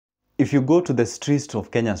If you go to the streets of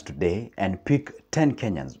Kenyans today and pick 10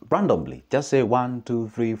 Kenyans randomly, just say 1, 2,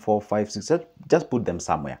 3, 4, 5, 6, just put them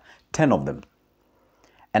somewhere, 10 of them,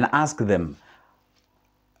 and ask them,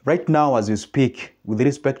 right now as you speak, with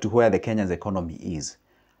respect to where the Kenyan's economy is,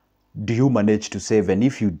 do you manage to save? And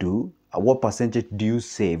if you do, what percentage do you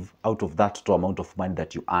save out of that total amount of money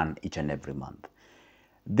that you earn each and every month?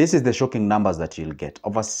 This is the shocking numbers that you'll get.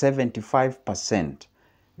 Over 75%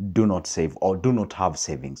 do not save or do not have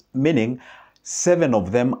savings, meaning 7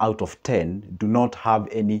 of them out of 10 do not have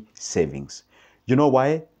any savings. You know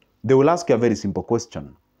why? They will ask you a very simple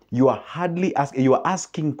question. You are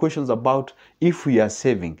asking questions about if we are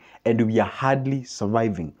saving, and we are hardly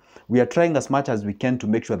surviving. We are trying as much as we can to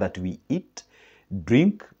make sure that we eat,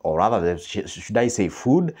 drink, or rather, should I say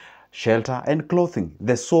food, shelter, and clothing.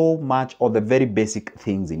 There's so much of the very basic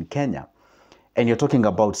things in Kenya. And you're talking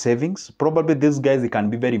about savings. Probably these guys, they can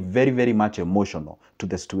be very, very, very much emotional to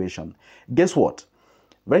the situation. Guess what?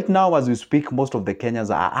 Right now, as we speak, most of the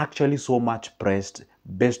Kenyans are actually so much pressed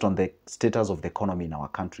based on the status of the economy in our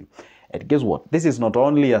country. And guess what? This is not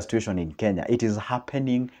only a situation in Kenya, it is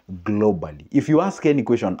happening globally. If you ask any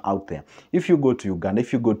question out there, if you go to Uganda,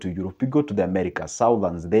 if you go to Europe, you go to the Americas,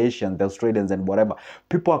 Southerns, the Asians, the Australians, and whatever,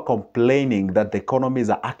 people are complaining that the economies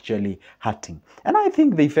are actually hurting. And I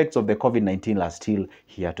think the effects of the COVID-19 are still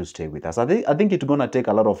here to stay with us. I think it's going to take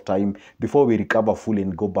a lot of time before we recover fully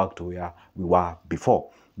and go back to where we were before.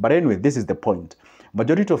 But anyway, this is the point.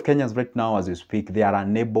 Majority of Kenyans right now, as we speak, they are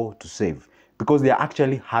unable to save because they are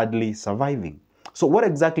actually hardly surviving. So what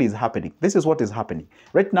exactly is happening? This is what is happening.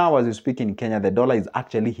 Right now, as we speak in Kenya, the dollar is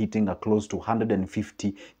actually hitting a close to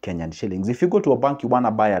 150 Kenyan shillings. If you go to a bank, you want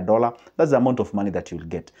to buy a dollar, that's the amount of money that you'll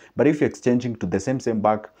get. But if you're exchanging to the same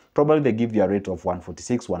bank, probably they give you a rate of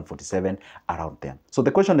 146, 147, around there. So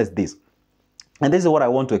the question is this. And this is what I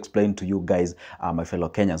want to explain to you guys, my fellow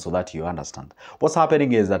Kenyans, so that you understand. What's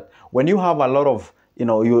happening is that when you have a lot of,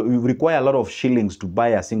 you require a lot of shillings to buy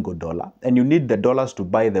a single dollar, and you need the dollars to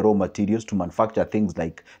buy the raw materials to manufacture things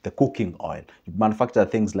like the cooking oil. You manufacture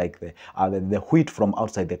things like the wheat from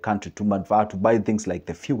outside the country to buy things like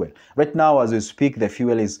the fuel. Right now, as we speak, the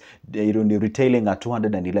fuel is retailing at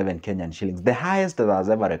 211 Kenyan shillings, the highest that has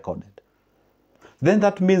ever recorded. Then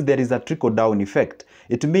that means there is a trickle-down effect.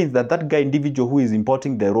 It means that that individual who is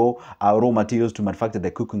importing the raw materials to manufacture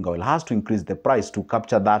the cooking oil has to increase the price to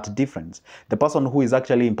capture that difference. The person who is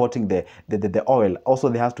actually importing the oil, also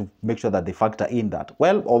they have to make sure that they factor in that.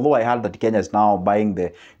 Well, although I heard that Kenya is now buying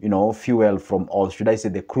the fuel from, or should I say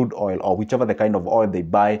the crude oil, or whichever the kind of oil they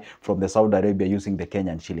buy from the Saudi Arabia using the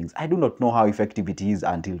Kenyan shillings. I do not know how effective it is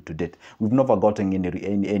until to date. We've never gotten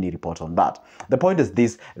any report on that. The point is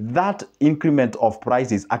this, that increment of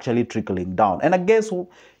price is actually trickling down. And I guess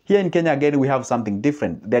here in Kenya, again, we have something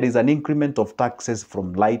different. There is an increment of taxes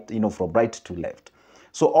from right to left.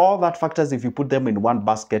 So all that factors, if you put them in one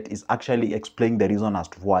basket, is actually explaining the reason as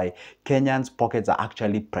to why Kenyans' pockets are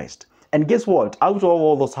actually pressed. And guess what? Out of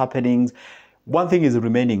all those happenings, one thing is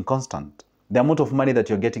remaining constant. The amount of money that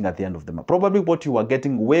you're getting at the end of the month. Probably what you were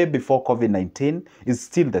getting way before COVID-19 is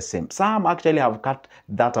still the same. Some actually have cut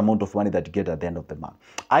that amount of money that you get at the end of the month.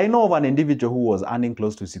 I know of an individual who was earning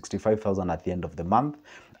close to 65,000 at the end of the month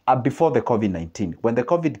before the COVID-19. When the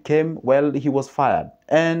COVID came, well, he was fired.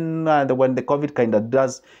 And when the COVID kind of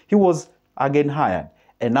does, he was again hired.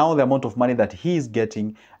 And now the amount of money that he is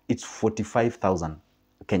getting, it's 45,000.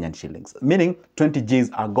 Kenyan shillings, meaning 20 Gs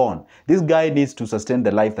are gone. This guy needs to sustain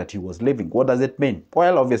the life that he was living. What does it mean?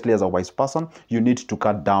 Well, obviously, as a wise person, you need to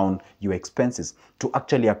cut down your expenses to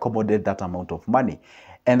actually accommodate that amount of money.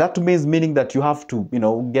 And that meaning that you have to,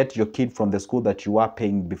 get your kid from the school that you are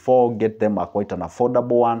paying before, get them quite an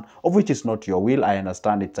affordable one, of which is not your will. I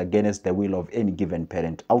understand it's against the will of any given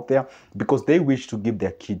parent out there because they wish to give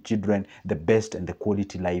their children the best and the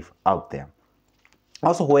quality life out there.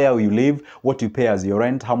 Also, where you live, what you pay as your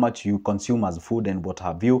rent, how much you consume as food and what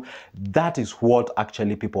have you, that is what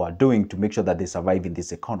actually people are doing to make sure that they survive in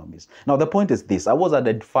these economies. Now, the point is this. I was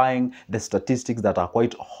identifying the statistics that are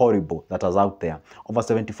quite horrible that are out there. Over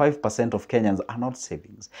 75% of Kenyans are not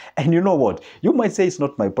savings. And you know what? You might say it's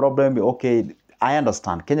not my problem. Okay, I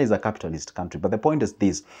understand. Kenya is a capitalist country. But the point is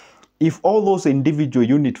this. If all those individual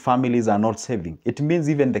unit families are not saving, it means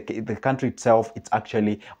even the country itself, it's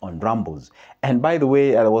actually on rumbles. And by the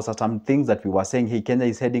way, there was some things that we were saying, hey, Kenya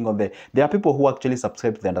is heading on there are people who actually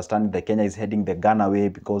subscribe to the understanding that Kenya is heading the Ghana way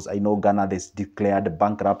because I know Ghana is declared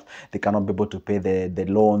bankrupt. They cannot be able to pay the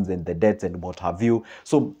loans and the debts and what have you.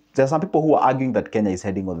 So there are some people who are arguing that Kenya is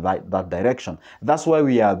heading on that direction. That's why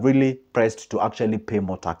we are really pressed to actually pay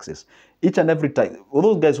more taxes. Each and every time, all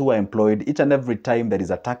those guys who are employed, each and every time there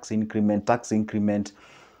is a tax increment,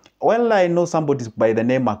 Well, I know somebody by the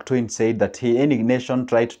name Mark Twain said that any nation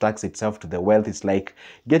try to tax itself to the wealth is like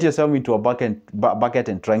get yourself into a bucket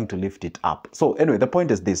and trying to lift it up. So anyway, the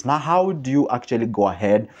point is this. Now, how do you actually go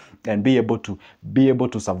ahead and be able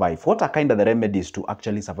to survive? What are kind of the remedies to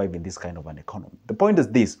actually survive in this kind of an economy? The point is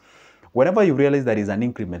this. Whenever you realize there is an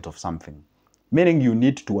increment of something, meaning you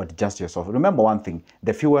need to adjust yourself. Remember one thing,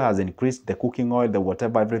 the fuel has increased, the cooking oil, the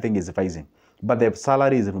whatever, everything is rising, but the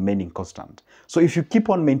salary is remaining constant. So if you keep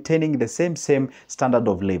on maintaining the same standard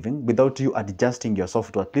of living without you adjusting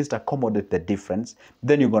yourself to at least accommodate the difference,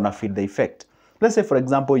 then you're going to feel the effect. Let's say, for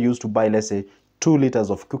example, you used to buy, let's say, 2 liters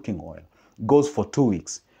of cooking oil, goes for 2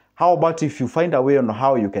 weeks. How about if you find a way on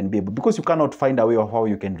how you can be able, because you cannot find a way of how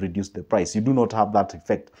you can reduce the price. You do not have that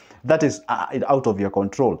effect. That is out of your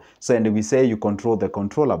control. So, and we say you control the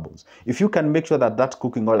controllables. If you can make sure that that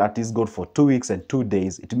cooking oil at least goes for 2 weeks and 2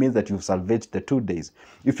 days, it means that you've salvaged the 2 days.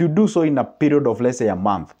 If you do so in a period of, let's say, a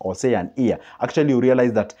month or say an year, actually you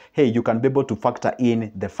realize that, hey, you can be able to factor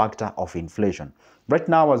in the factor of inflation. Right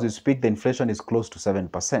now, as we speak, the inflation is close to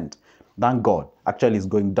 7%. Thank God, actually it's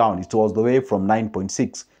going down. It was the way from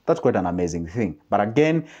 9.6. That's quite an amazing thing. But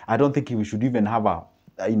again, I don't think we should even have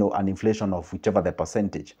an inflation of whichever the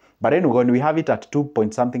percentage. But anyway, when we have it at 2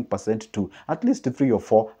 point something percent to at least 3 or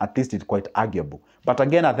 4, at least it's quite arguable. But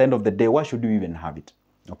again, at the end of the day, why should you even have it?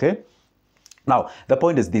 Okay? Now, the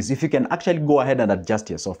point is this. If you can actually go ahead and adjust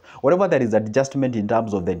yourself, whatever there is adjustment in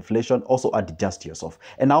terms of the inflation, also adjust yourself.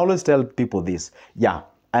 And I always tell people this. Yeah.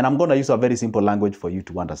 And I'm going to use a very simple language for you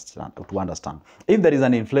to understand. If there is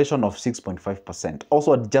an inflation of 6.5%,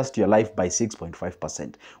 also adjust your life by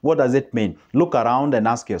 6.5%. What does it mean? Look around and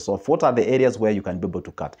ask yourself, what are the areas where you can be able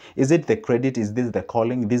to cut? Is it the credit? Is this the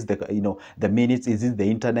calling? Is this the minutes? Is it the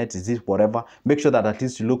internet? Is it whatever? Make sure that at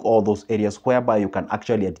least you look all those areas whereby you can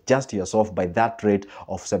actually adjust yourself by that rate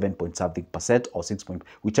of 7 point something percent or 6 point,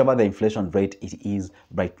 whichever the inflation rate it is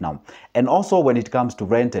right now. And also when it comes to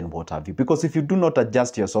rent and what have you, because if you do not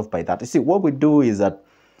adjust yourself by that, you see, what we do is that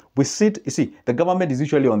we sit, you see, the government is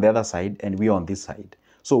usually on the other side and we are on this side.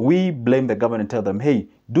 So we blame the government and tell them, hey,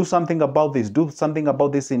 do something about this, do something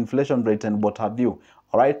about this inflation rate and what have you.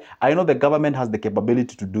 All right. I know the government has the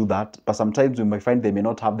capability to do that, but sometimes we might find they may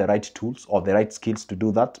not have the right tools or the right skills to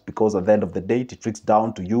do that, because at the end of the day, it tricks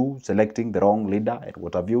down to you selecting the wrong leader and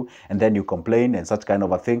what have you, and then you complain and such kind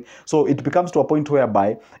of a thing. So it becomes to a point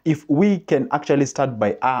whereby if we can actually start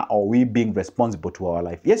by or we being responsible to our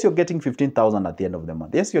life. Yes, you're getting 15,000 at the end of the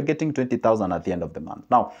month. Yes, you're getting 20,000 at the end of the month.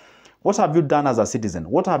 Now, what have you done as a citizen?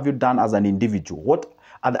 What have you done as an individual? What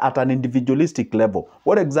at an individualistic level,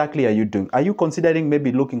 what exactly are you doing? Are you considering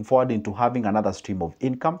maybe looking forward into having another stream of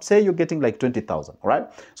income? Say you're getting like 20,000, all right?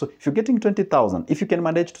 So if you're getting 20,000, if you can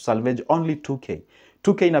manage to salvage only 2K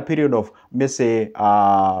in a period of, let's say,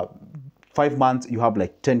 5 months, you have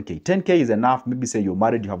like 10K. 10K is enough. Maybe say you're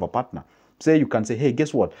married, you have a partner. Say you can say, hey,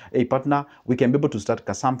 guess what? Hey, partner, we can be able to start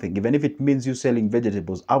something, even if it means you selling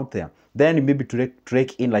vegetables out there. Then maybe to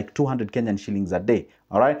rake in like 200 Kenyan shillings a day.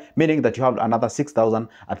 All right, meaning that you have another 6,000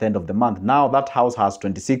 at the end of the month. Now that house has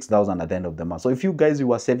 26,000 at the end of the month. So if you guys, you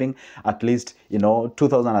were saving at least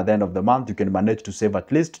 2,000 at the end of the month, you can manage to save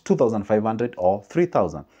at least 2,500 or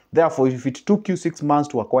 3,000. Therefore, if it took you 6 months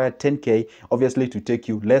to acquire 10K, obviously to take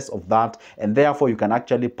you less of that, and therefore you can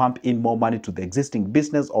actually pump in more money to the existing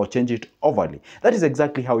business or change it overly. That is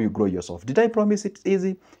exactly how you grow yourself. Did I promise it's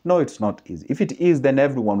easy? No, it's not easy. If it is, then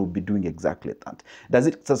everyone will be doing exactly that. Does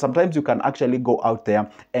it? So sometimes you can actually go out there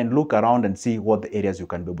and look around and see what the areas you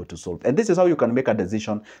can be able to solve. And this is how you can make a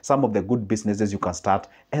decision. Some of the good businesses you can start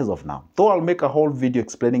as of now. Though I'll make a whole video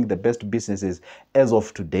explaining the best businesses as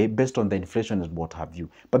of today based on the inflation and what have you.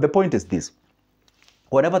 But the point is this.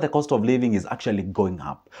 Whenever the cost of living is actually going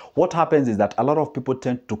up, what happens is that a lot of people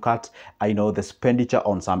tend to cut, the expenditure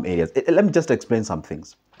on some areas. Let me just explain some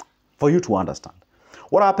things for you to understand.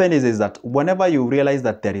 What happens is that whenever you realize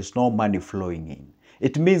that there is no money flowing in,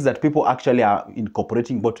 it means that people actually are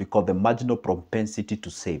incorporating what we call the marginal propensity to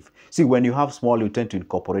save. See, when you have small, you tend to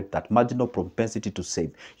incorporate that marginal propensity to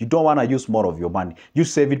save. You don't want to use more of your money. You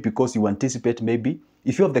save it because you anticipate maybe,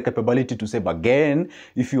 if you have the capability to save again,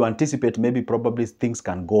 if you anticipate maybe probably things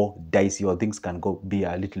can go dicey or things can go be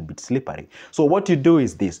a little bit slippery. So what you do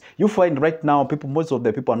is this. You find right now most of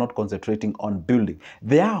the people are not concentrating on building.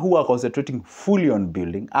 There are who are concentrating fully on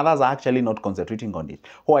building. Others are actually not concentrating on it.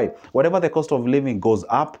 Why? Whatever the cost of living goes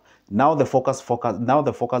up, now the focus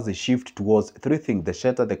is shift towards 3 things: the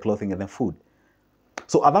shelter, the clothing, and the food.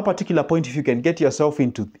 So at that particular point, if you can get yourself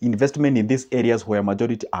into investment in these areas where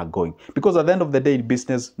majority are going, because at the end of the day,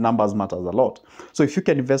 business numbers matters a lot. So if you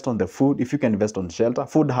can invest on the food, if you can invest on shelter,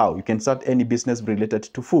 food, how? You can start any business related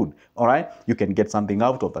to food, all right? You can get something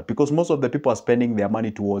out of that because most of the people are spending their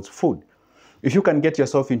money towards food. If you can get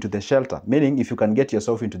yourself into the shelter, meaning if you can get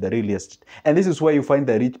yourself into the real estate, and this is where you find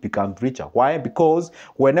the rich become richer. Why? Because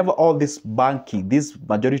whenever all this banking, this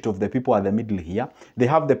majority of the people are the middle here, they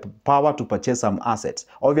have the power to purchase some assets.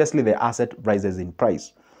 Obviously, the asset rises in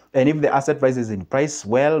price. And if the asset rises in price,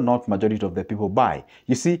 well, not majority of the people buy.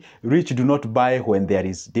 You see, rich do not buy when there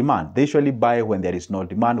is demand. They usually buy when there is no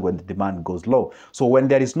demand, when the demand goes low. So when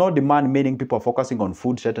there is no demand, meaning people are focusing on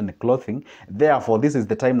food, shelter, and clothing, therefore, this is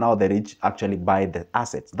the time now the rich actually buy the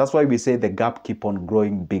assets. That's why we say the gap keep on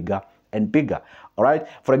growing bigger and bigger. All right.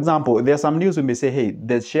 For example, there's some news we may say, hey,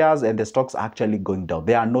 the shares and the stocks are actually going down.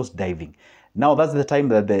 They are nose diving. Now that's the time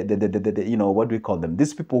that the you know, what do we call them?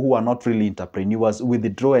 These people who are not really entrepreneurs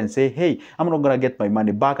withdraw and say, hey, I'm not going to get my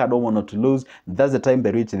money back. I don't want to lose. That's the time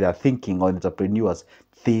the rich, they are thinking, or entrepreneurs,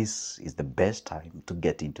 this is the best time to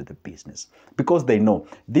get into the business because they know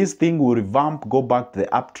this thing will revamp, go back to the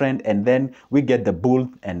uptrend, and then we get the bull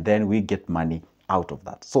and then we get money out of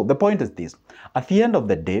that. So the point is this, at the end of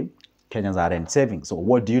the day, Kenyans aren't saving. So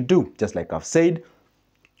what do you do? Just like I've said,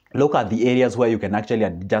 look at the areas where you can actually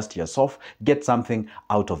adjust yourself, get something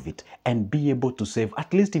out of it, and be able to save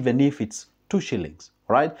at least even if it's 2 shillings,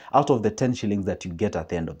 right? Out of the 10 shillings that you get at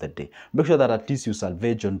the end of the day. Make sure that at least you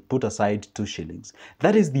salvage and put aside 2 shillings.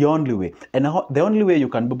 That is the only way. And the only way you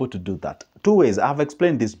can be able to do that. 2 ways. I've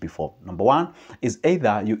explained this before. Number 1 is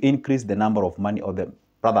either you increase the number of money or the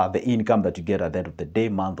income that you get at the end of the day,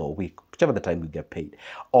 month, or week, whichever the time you get paid.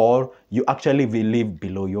 Or you actually will live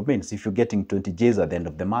below your means. If you're getting 20 Gs at the end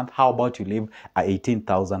of the month, how about you live a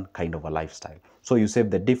 18,000 kind of a lifestyle? So you save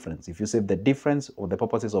the difference. If you save the difference for the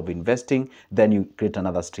purposes of investing, then you create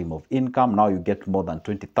another stream of income. Now you get more than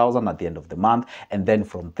 20,000 at the end of the month. And then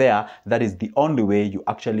from there, that is the only way you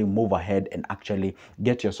actually move ahead and actually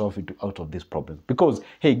get yourself out of this problem. Because,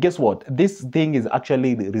 hey, guess what? This thing is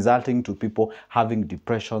actually resulting to people having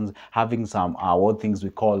depressions, having some what things we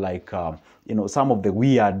call like, you know, some of the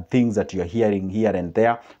weird things that you're hearing here and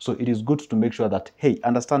there. So it is good to make sure that, hey,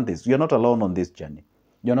 understand this. You're not alone on this journey.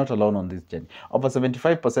 You're not alone on this journey. Over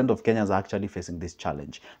 75% of Kenyans are actually facing this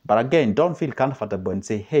challenge. But again, don't feel comfortable and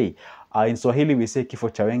say, hey, in Swahili we say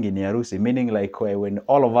kifo cha wengi ni harusi, meaning like when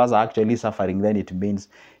all of us are actually suffering, then it means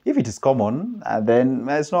if it is common, then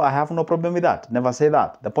it's no, I have no problem with that. Never say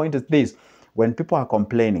that. The point is this. When people are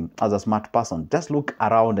complaining, as a smart person, just look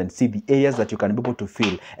around and see the areas that you can be able to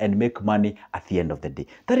fill and make money at the end of the day.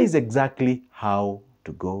 That is exactly how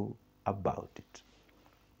to go about it.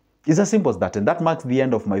 It's as simple as that, and that marks the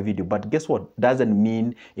end of my video. But guess what? Doesn't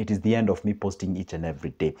mean it is the end of me posting each and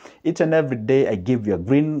every day. Each and every day, I give you a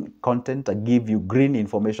green content, I give you green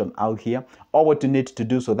information out here, all what you need to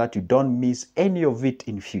do so that you don't miss any of it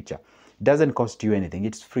in future. It doesn't cost you anything.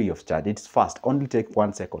 It's free of charge. It's fast. Only take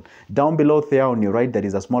 1 second. Down below there on your right, there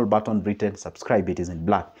is a small button written subscribe. It is in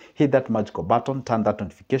black. Hit that magical button, turn that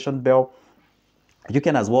notification bell. You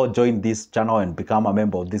can as well join this channel and become a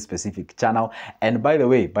member of this specific channel. And by the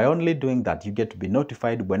way, by only doing that, you get to be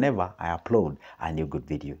notified whenever I upload a new good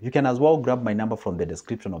video. You can as well grab my number from the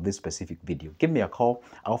description of this specific video. Give me a call.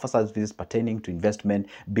 I offer services pertaining to investment,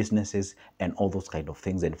 businesses, and all those kind of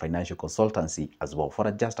things, and financial consultancy as well for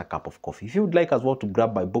just a cup of coffee. If you would like as well to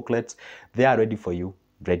grab my booklets, they are ready for you,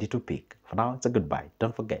 ready to pick. For now, it's a goodbye.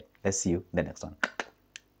 Don't forget. Let's see you in the next one.